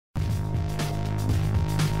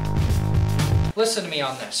Listen to me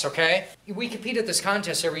on this, okay? We compete at this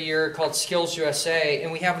contest every year called Skills USA,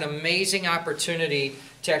 and we have an amazing opportunity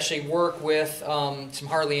to actually work with some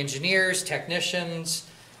Harley engineers, technicians,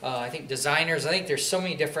 I think designers. I think there's so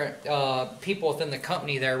many different people within the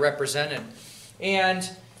company that are represented. And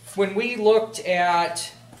when we looked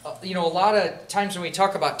at, a lot of times when we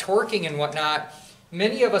talk about torquing and whatnot,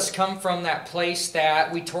 many of us come from that place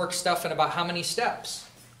that we torque stuff in about how many steps?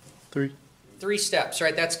 3. 3 steps,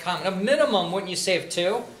 right? That's common. A minimum, wouldn't you say, of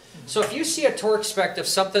 2? So if you see a torque spec of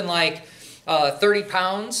something like 30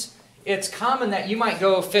 pounds, it's common that you might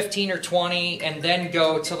go 15 or 20 and then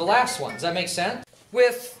go to the last one. Does that make sense?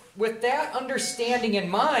 With that understanding in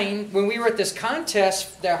mind, when we were at this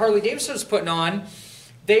contest that Harley Davidson was putting on,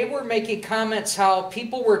 they were making comments how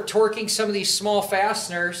people were torquing some of these small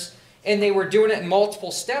fasteners and they were doing it in multiple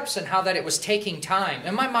steps and how that it was taking time.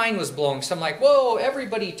 And my mind was blown. So I'm like, whoa,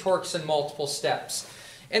 everybody torques in multiple steps.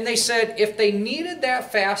 And they said if they needed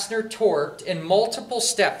that fastener torqued in multiple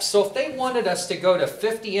steps, so if they wanted us to go to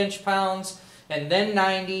 50 inch-pounds and then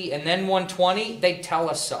 90 and then 120, they'd tell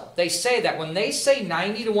us so. They say that when they say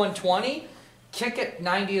 90 to 120, kick it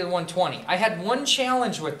 90 to 120. I had one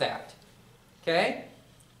challenge with that, okay?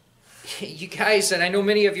 You guys, and I know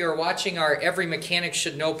many of you are watching our Every Mechanic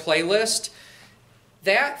Should Know playlist,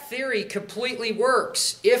 that theory completely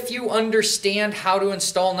works if you understand how to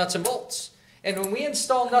install nuts and bolts. And when we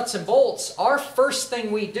install nuts and bolts, our first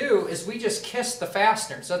thing we do is we just kiss the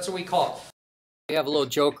fasteners. That's what we call it. We have a little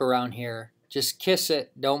joke around here. Just kiss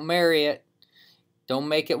it. Don't marry it. Don't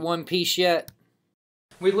make it one piece yet.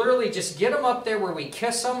 We literally just get them up there where we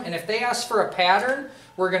kiss them, and if they ask for a pattern,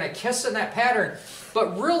 we're going to kiss in that pattern.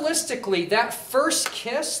 But realistically, that first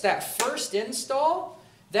kiss, that first install,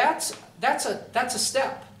 that's a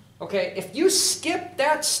step. Okay? If you skip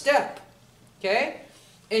that step, okay,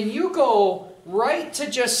 and you go right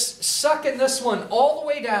to just sucking this one all the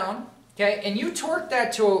way down, okay, and you torque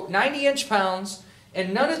that to 90 inch-pounds,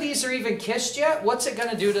 and none of these are even kissed yet, what's it going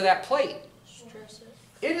to do to that plate? Stress it.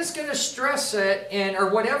 It is going to stress it, or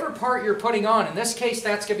whatever part you're putting on. In this case,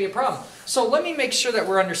 that's going to be a problem. So let me make sure that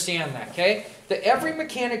we're understanding that, okay? The Every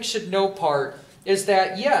Mechanic Should Know part is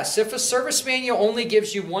that, yes, if a service manual only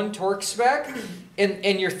gives you one torque spec,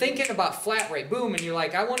 and you're thinking about flat rate, boom, and you're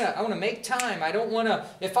like, I want to make time. I don't want to,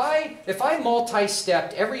 if I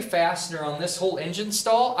multi-stepped every fastener on this whole engine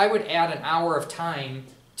stall, I would add an hour of time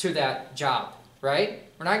to that job, right?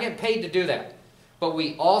 We're not getting paid to do that. But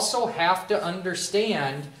we also have to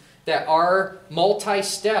understand that our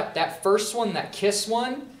multi-step, that first one, that kiss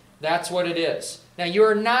one, that's what it is. Now,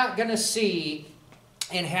 you're not going to see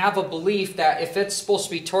and have a belief that if it's supposed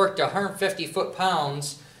to be torqued to 150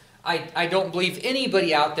 foot-pounds, I don't believe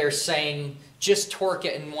anybody out there saying just torque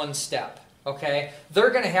it in one step, okay?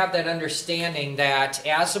 They're going to have that understanding that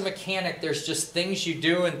as a mechanic, there's just things you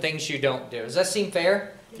do and things you don't do. Does that seem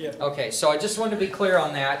fair? Yeah. Okay, so I just wanted to be clear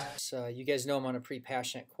on that. So you guys know I'm on a pretty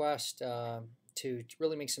passionate quest to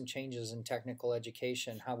really make some changes in technical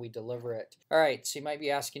education, how we deliver it. All right, so you might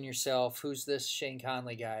be asking yourself, who's this Shane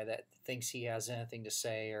Conley guy that thinks he has anything to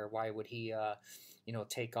say, or why would he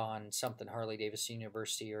take on something Harley Davidson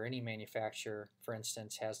University or any manufacturer, for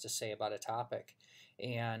instance, has to say about a topic?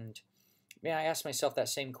 And man, I asked myself that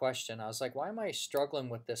same question. I was like, why am I struggling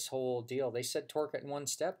with this whole deal? They said torque it in one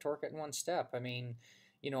step, torque it in one step. I mean,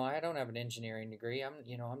 I don't have an engineering degree.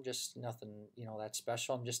 I'm just nothing, that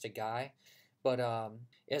special. I'm just a guy. But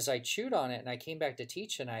as I chewed on it and I came back to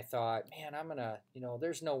teaching, I thought, man, I'm going to,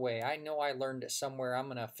 there's no way. I know I learned it somewhere. I'm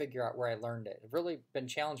going to figure out where I learned it. I've really been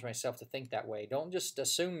challenging myself to think that way. Don't just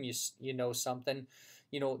assume you know something.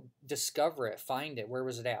 Discover it, find it. Where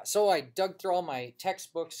was it at? So I dug through all my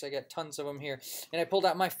textbooks. I got tons of them here. And I pulled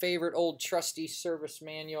out my favorite old trusty service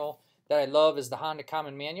manual that I love is the Honda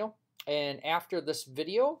Common Manual. And after this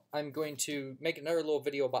video, I'm going to make another little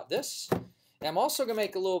video about this. And I'm also going to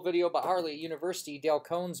make a little video about Harley University, Dale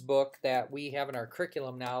Cohn's book that we have in our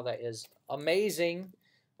curriculum now that is amazing.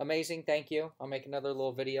 Amazing, thank you. I'll make another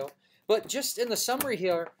little video. But just in the summary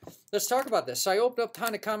here, let's talk about this. So I opened up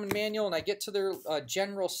Honda Common Manual and I get to their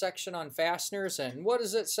general section on fasteners. And what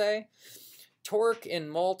does it say? Torque in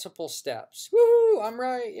multiple steps. Woo! I'm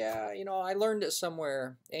right. Yeah, I learned it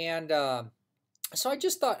somewhere. And so I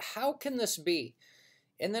just thought, how can this be?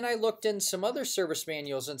 And then I looked in some other service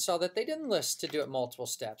manuals and saw that they didn't list to do it multiple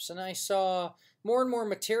steps. And I saw more and more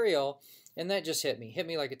material, and that just hit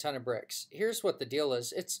me like a ton of bricks. Here's what the deal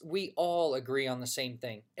is. We all agree on the same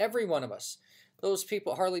thing. Every one of us. Those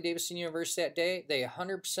people at Harley Davidson University that day, they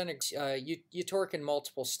 100% you torque in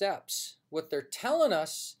multiple steps. What they're telling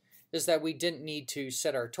us is that we didn't need to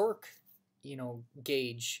set our torque,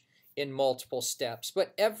 gauge in multiple steps.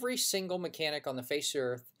 But every single mechanic on the face of the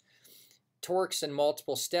earth torques in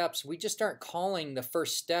multiple steps. We just aren't calling the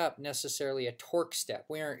first step necessarily a torque step.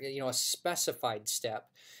 We aren't, a specified step.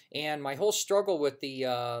 And my whole struggle with the,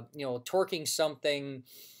 torquing something,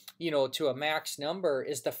 to a max number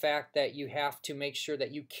is the fact that you have to make sure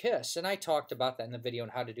that you kiss. And I talked about that in the video on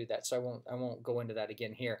how to do that, so I won't go into that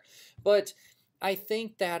again here. But I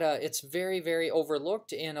think that it's very, very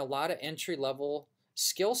overlooked in a lot of entry-level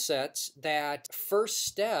skill sets. That first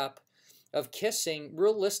step of kissing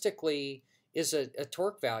realistically is a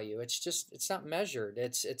torque value. It's not measured.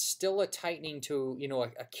 It's still a tightening to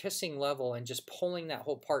a kissing level and just pulling that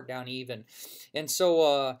whole part down even. And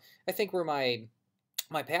so I think where my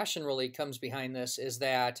passion really comes behind this is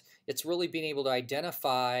that it's really being able to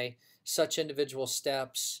identify such individual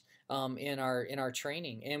steps in our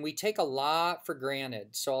training, and we take a lot for granted.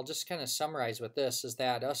 So I'll just kind of summarize with this: is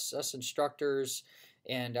that us instructors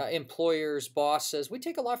and employers, bosses, we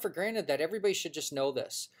take a lot for granted that everybody should just know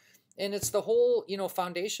this. And it's the whole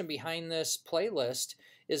foundation behind this playlist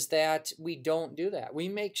is that we don't do that. We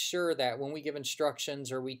make sure that when we give instructions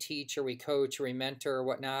or we teach or we coach or we mentor or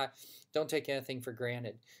whatnot, don't take anything for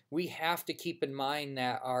granted. We have to keep in mind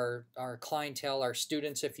that our clientele, our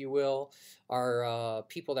students, if you will, our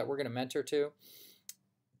people that we're going to mentor to,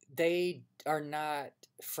 they are not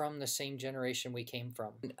from the same generation we came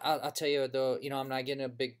from. I'll tell you though, I'm not getting a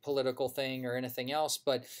big political thing or anything else,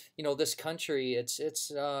 but this country, it's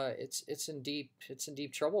in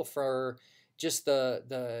deep trouble for just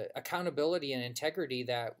the accountability and integrity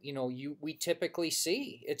that we typically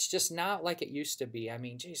see. It's just not like it used to be. I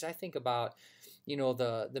mean, geez, I think about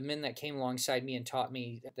the men that came alongside me and taught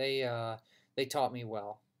me. They taught me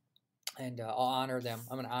well, and I'll honor them.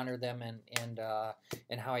 I'm going to honor them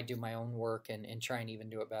and how I do my own work and try and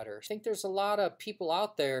even do it better. I think there's a lot of people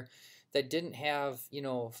out there that didn't have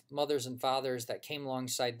mothers and fathers that came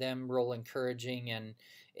alongside them, real encouraging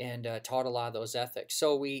and taught a lot of those ethics.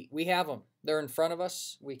 So we have them. They're in front of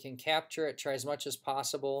us. We can capture it, try as much as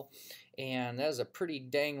possible. And that is a pretty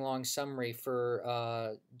dang long summary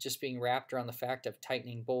for just being wrapped around the fact of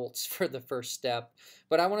tightening bolts for the first step.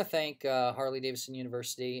 But I want to thank Harley-Davidson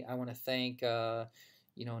University. I want to thank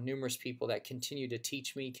numerous people that continue to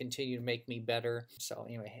teach me, continue to make me better. So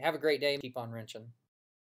anyway, have a great day. Keep on wrenching.